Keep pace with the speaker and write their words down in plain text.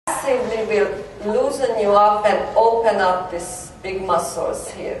passively will loosen you up and open up these big muscles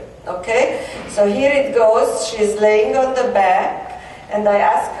here. Okay? So here it goes. She's laying on the back, and I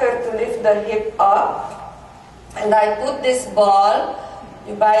ask her to lift the hip up, and I put this ball,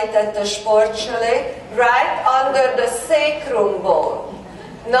 you buy it at the Sportchalet, right under the sacrum bone,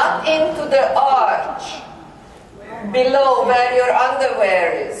 not into the arch, below where your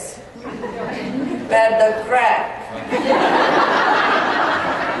underwear is, where the crack.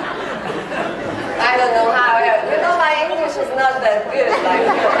 I don't know how, my English is not that good like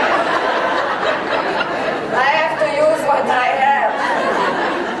yours. I have to use what I have.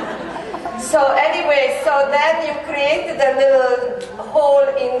 So anyway, so then you created a little hole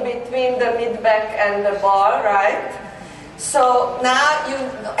in between the mid-back and the ball, right? So now you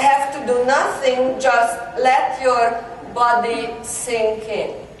have to do nothing, just let your body sink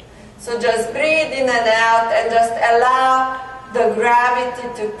in. So just breathe in and out and just allow the gravity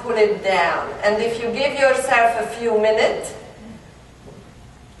to pull it down. And if you give yourself a few minutes,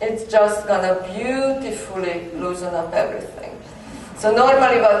 it's just gonna beautifully loosen up everything. So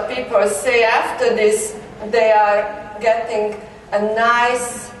normally what people say after this, they are getting a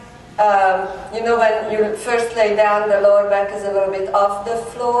nice, when you first lay down, the lower back is a little bit off the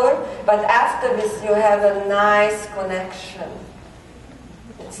floor, but after this you have a nice connection.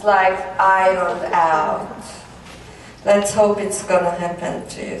 It's like ironed out. Let's hope it's gonna happen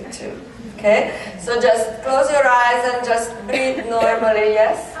to you too. Okay? So just close your eyes and just breathe normally,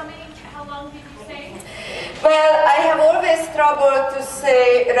 yes? How long did you say? Well, I have always trouble to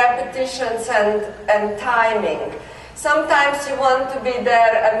say repetitions and timing. Sometimes you want to be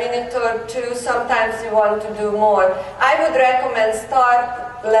there a minute or two, sometimes you want to do more. I would recommend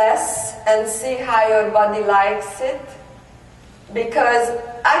start less and see how your body likes it. Because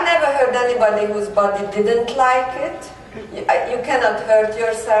I never heard anybody whose body didn't like it. You cannot hurt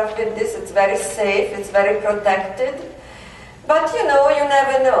yourself with this. It's very safe. It's very protected. But you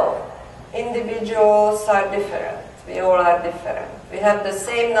never know. Individuals are different. We all are different. We have the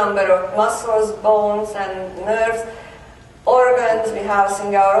same number of muscles, bones, and nerves, organs. We're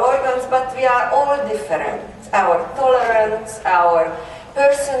housing our organs, but we are all different. Our tolerance, our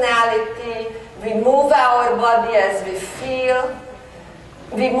personality. We move our body as we feel.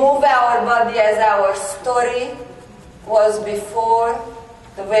 We move our body as our story was before,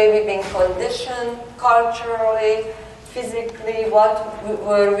 the way we've been conditioned culturally, physically, what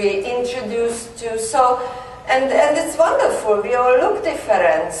were we introduced to. So, and it's wonderful, we all look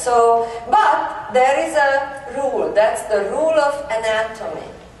different. So, but there is a rule, that's the rule of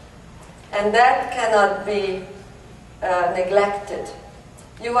anatomy. And that cannot be neglected.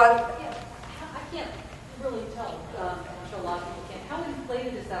 You are... Yeah, I can't really tell, I'm sure a lot of people can't. How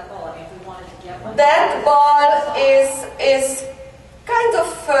inflated is that ball? I mean, if we wanted to get one. That ball is kind of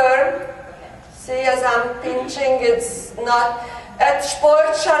firm. Okay. See, as I'm pinching, it's not... At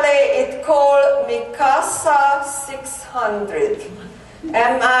Sportchalet, it called Mikasa 600.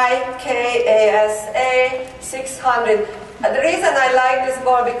 M-I-K-A-S-A 600. The reason I like this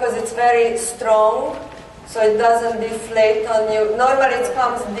ball because it's very strong, so it doesn't deflate on you. Normally it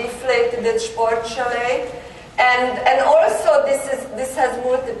comes deflated at Sportchalet. And also this has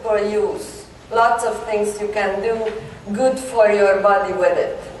multiple use. Lots of things you can do good for your body with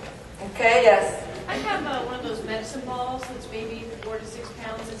it. Okay, yes? I have one of those medicine balls that's maybe 4 to 6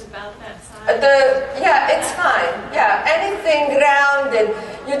 pounds. It's about that size. Yeah, it's fine. Yeah, anything rounded.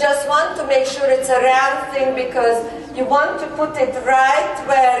 You just want to make sure it's a round thing because you want to put it right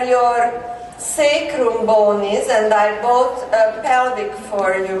where your sacrum bone is, and I bought a pelvic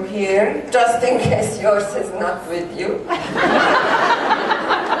for you here, just in case yours is not with you.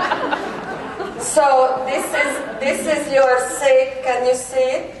 So this is your can you see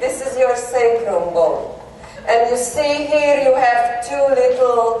it? This is your sacrum bone. And you see here you have two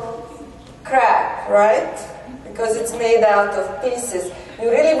little cracks, right? Because it's made out of pieces. You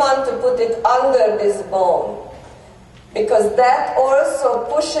really want to put it under this bone. Because that also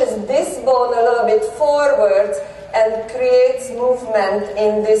pushes this bone a little bit forward and creates movement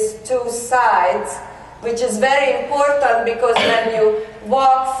in these two sides, which is very important because when you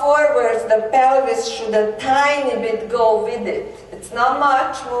walk forward, the pelvis should a tiny bit go with it. It's not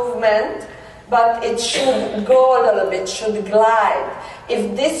much movement, but it should go a little bit, should glide.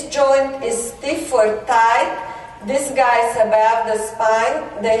 If this joint is stiff or tight, these guys above the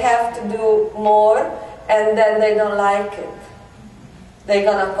spine, they have to do more, and then they don't like it. They're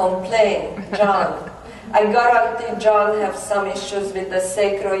gonna complain, John. I guarantee John has some issues with the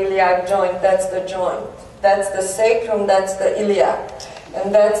sacroiliac joint. That's the joint. That's the sacrum, that's the iliac.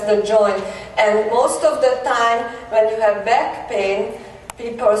 And that's the joint. And most of the time, when you have back pain,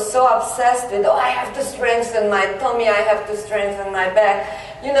 people are so obsessed with, oh, I have to strengthen my tummy, I have to strengthen my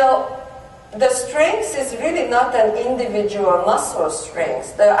back. You know, the strength is really not an individual muscle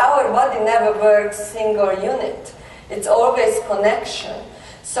strength. Our body never works single unit. It's always connection.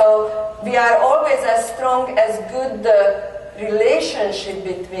 So we are always as strong as good the relationship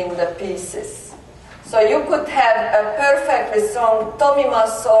between the pieces. So you could have a perfectly strong tummy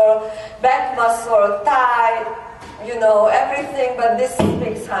muscle, back muscle, thigh, you know, everything, but this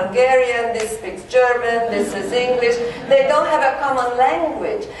speaks Hungarian, this speaks German, this is English. They don't have a common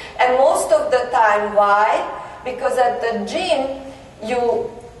language. And most of the time, why? Because at the gym,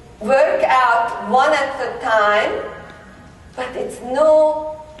 you work out one at a time, but it's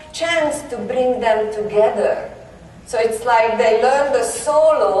no chance to bring them together. So it's like they learn the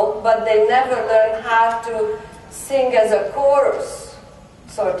solo, but they never learn how to sing as a chorus,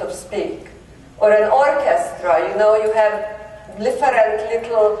 so to speak. Or an orchestra, you know, you have different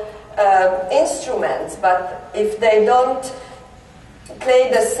little instruments, but if they don't play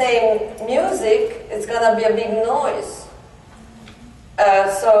the same music, it's going to be a big noise.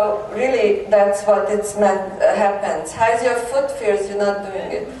 So really, that's what it's meant happens. How's your foot feels? You're not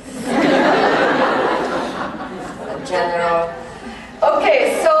doing it. General.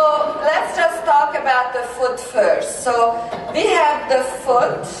 Okay, so let's just talk about the foot first. So we have the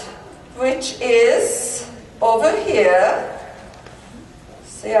foot, which is over here.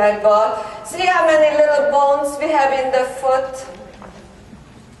 See how many little bones we have in the foot?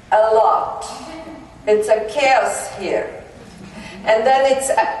 A lot. It's a chaos here. And then it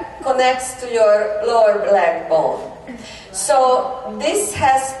connects to your lower leg bone. So this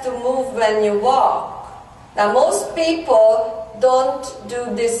has to move when you walk. Now most people don't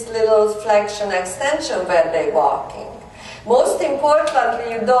do this little flexion extension when they're walking. Most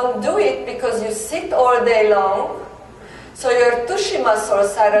importantly, you don't do it because you sit all day long, so your tushy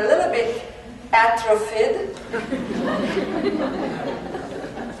muscles are a little bit atrophied.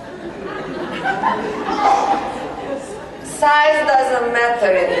 Size doesn't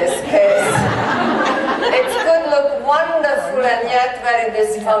matter in this case. It could look wonderful and yet very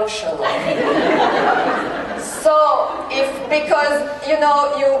dysfunctional. So, because, you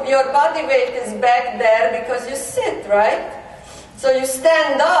know, your body weight is back there because you sit, right? So you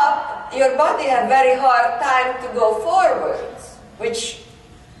stand up, your body has very hard time to go forwards, which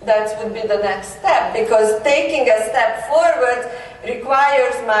that would be the next step, because taking a step forward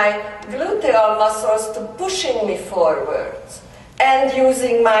requires my gluteal muscles to pushing me forwards and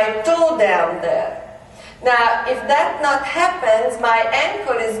using my toe down there. Now, if that not happens, my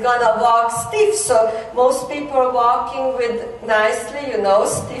ankle is gonna walk stiff. So most people are walking with nicely, you know,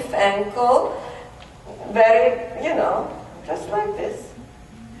 stiff ankle, very, you know, just like this,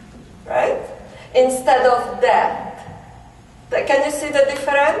 right? Instead of that. Can you see the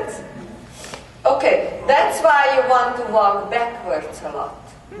difference? Okay, that's why you want to walk backwards a lot.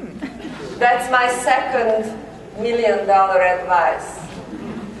 That's my second $1 million advice.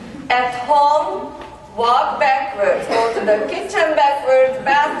 At home, walk backwards. Go to the kitchen backwards,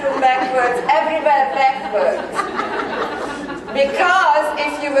 bathroom backwards, everywhere backwards. Because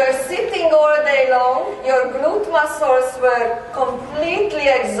if you were sitting all day long, your glute muscles were completely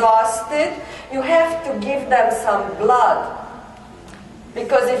exhausted. You have to give them some blood.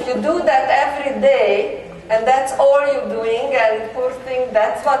 Because if you do that every day, and that's all you're doing, and poor thing,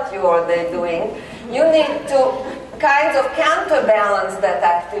 that's what you're all day doing, you need to kind of counterbalance that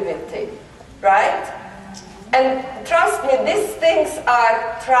activity, right? And trust me, these things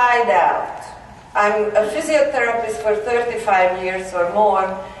are tried out. I'm a physiotherapist for 35 years or more,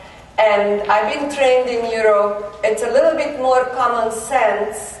 and I've been trained in Europe. It's a little bit more common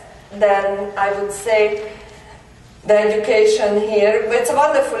sense than, I would say, the education here. It's a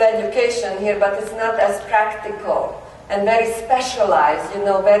wonderful education here, but it's not as practical and very specialized. You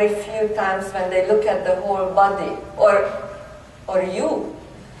know, very few times when they look at the whole body, or you.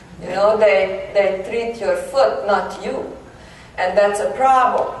 You know, they treat your foot, not you. And that's a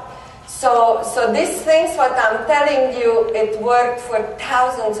problem. So these things, what I'm telling you, it worked for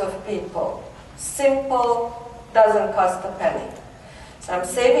thousands of people. Simple, doesn't cost a penny. So I'm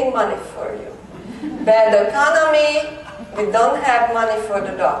saving money for you. Bad economy, we don't have money for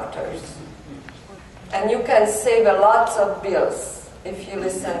the doctors. And you can save a lot of bills if you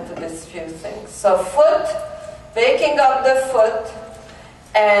listen to these few things. So foot, waking up the foot,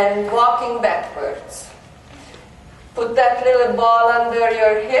 and walking backwards. Put that little ball under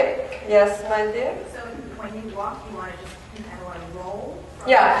your hip. Yes, my dear? So when you walk, you kind of want to roll?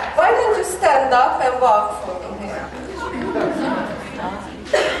 Yeah. Why don't you stand up and walk for me here?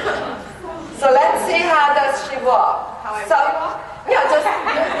 So let's see how does she walk. How I So, walk? Yeah, just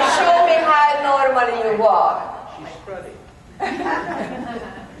show me how normally you walk. She's strutting.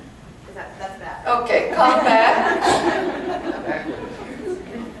 That's that. Okay, come back.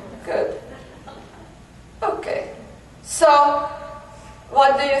 Good. Okay. So,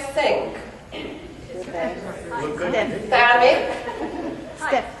 what do you think? Tell me.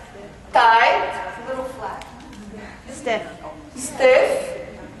 Stiff. Tight? A little flat. Stiff. Stiff?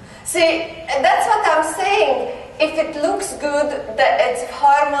 See, that's what I'm saying. If it looks good, that it's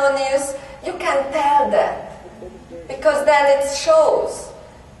harmonious, you can tell that. Because then it shows.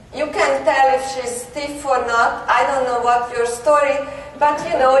 You can tell if she's stiff or not. I don't know what your story, but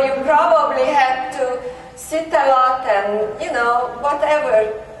you know, you probably had to sit a lot and, you know,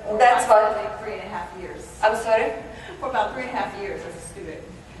 whatever. That's what. 3.5 years. I'm sorry? For about 3.5 years as a student.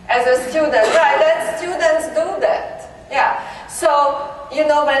 As a student, right, that students do that. Yeah. So, you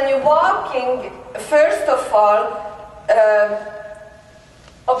know, when you're walking, first of all,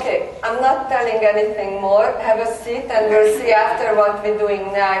 okay, I'm not telling anything more. Have a seat and we'll see after what we're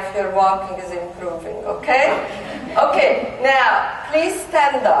doing now if your walking is improving, okay? Okay, now, please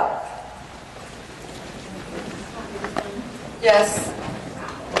stand up. Yes.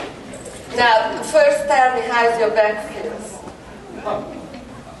 Now, first tell me how your back feels.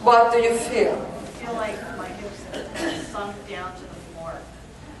 What do you feel? I feel like my hips have sunk down to the floor.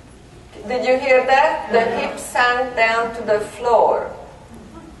 Did you hear that? The hips sank down to the floor.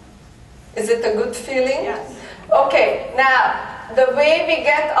 Is it a good feeling? Yes. Okay, now, the way we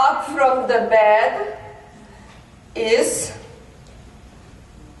get up from the bed is,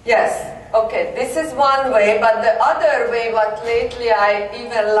 yes, okay, this is one way, but the other way, what lately I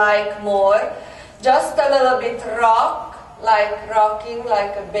even like more, just a little bit rocking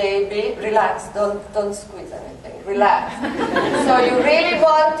like a baby. Relax, don't squeeze anything, relax. So you really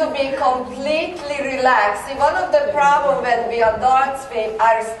want to be completely relaxed. See, one of the problems when we adults, we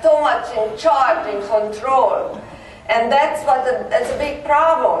are so much in charge, in control. And that's a big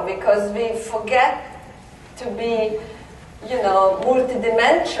problem because we forget to be, you know,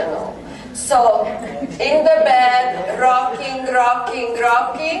 multidimensional. So, in the bed, rocking,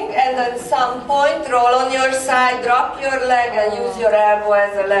 and at some point, roll on your side, drop your leg, and use your elbow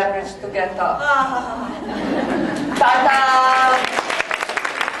as a leverage to get up. Ta-da!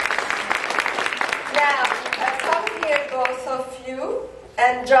 Now, come here, both of you,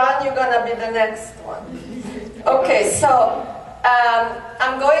 and John, you're gonna be the next one. Okay, so,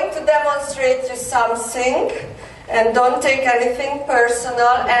 I'm going to demonstrate you something, and don't take anything personal,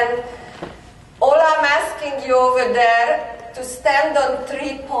 and all I'm asking you over there to stand on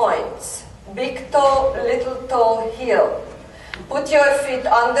 3 points. Big toe, little toe, heel. Put your feet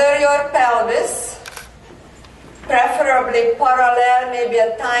under your pelvis, preferably parallel, maybe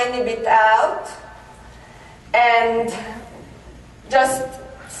a tiny bit out, and just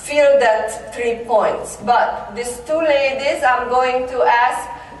feel that 3 points. But these two ladies, I'm going to ask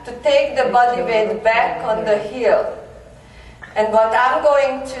to take the body weight back on the heel. And what I'm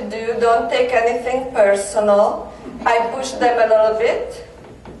going to do, don't take anything personal. I push them a little bit,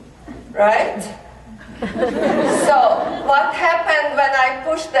 right? So, what happened when I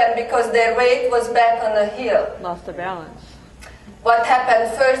pushed them because their weight was back on the heel? Lost the balance. What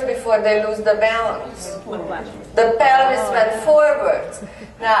happened first before they lose the balance? The pelvis went forwards.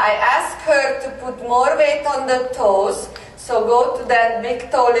 Now, I asked her to put more weight on the toes, so go to that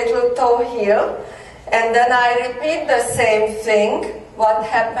big toe, little toe, heel. And then I repeat the same thing. What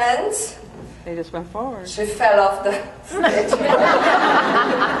happens? They just went forward. She fell off the stage.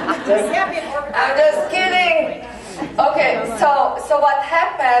 I'm just kidding. Okay, so what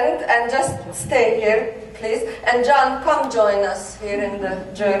happened, and just stay here, please. And John, come join us here in the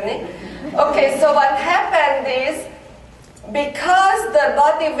journey. Okay, so what happened is, because the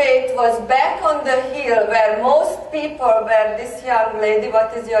body weight was back on the heel, where most people were, this young lady,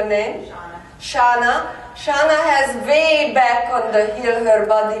 what is your name? Shana has way back on the heel her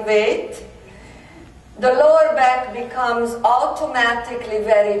body weight. The lower back becomes automatically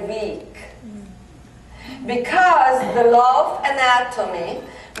very weak. Because the law of anatomy,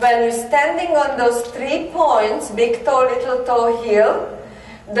 when you're standing on those 3 points, big toe, little toe, heel,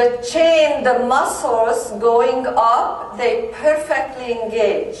 the chain, the muscles going up, they perfectly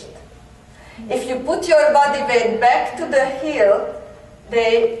engaged. If you put your body weight back to the heel,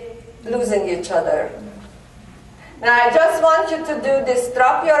 they losing each other. Now I just want you to do this.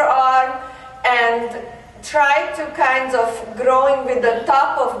 Drop your arm and try to kind of growing with the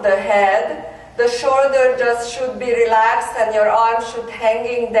top of the head. The shoulder just should be relaxed and your arm should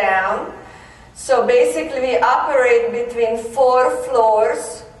hanging down. So basically we operate between 4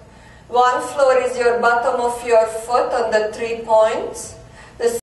 floors. One floor is your bottom of your foot on the 3 points.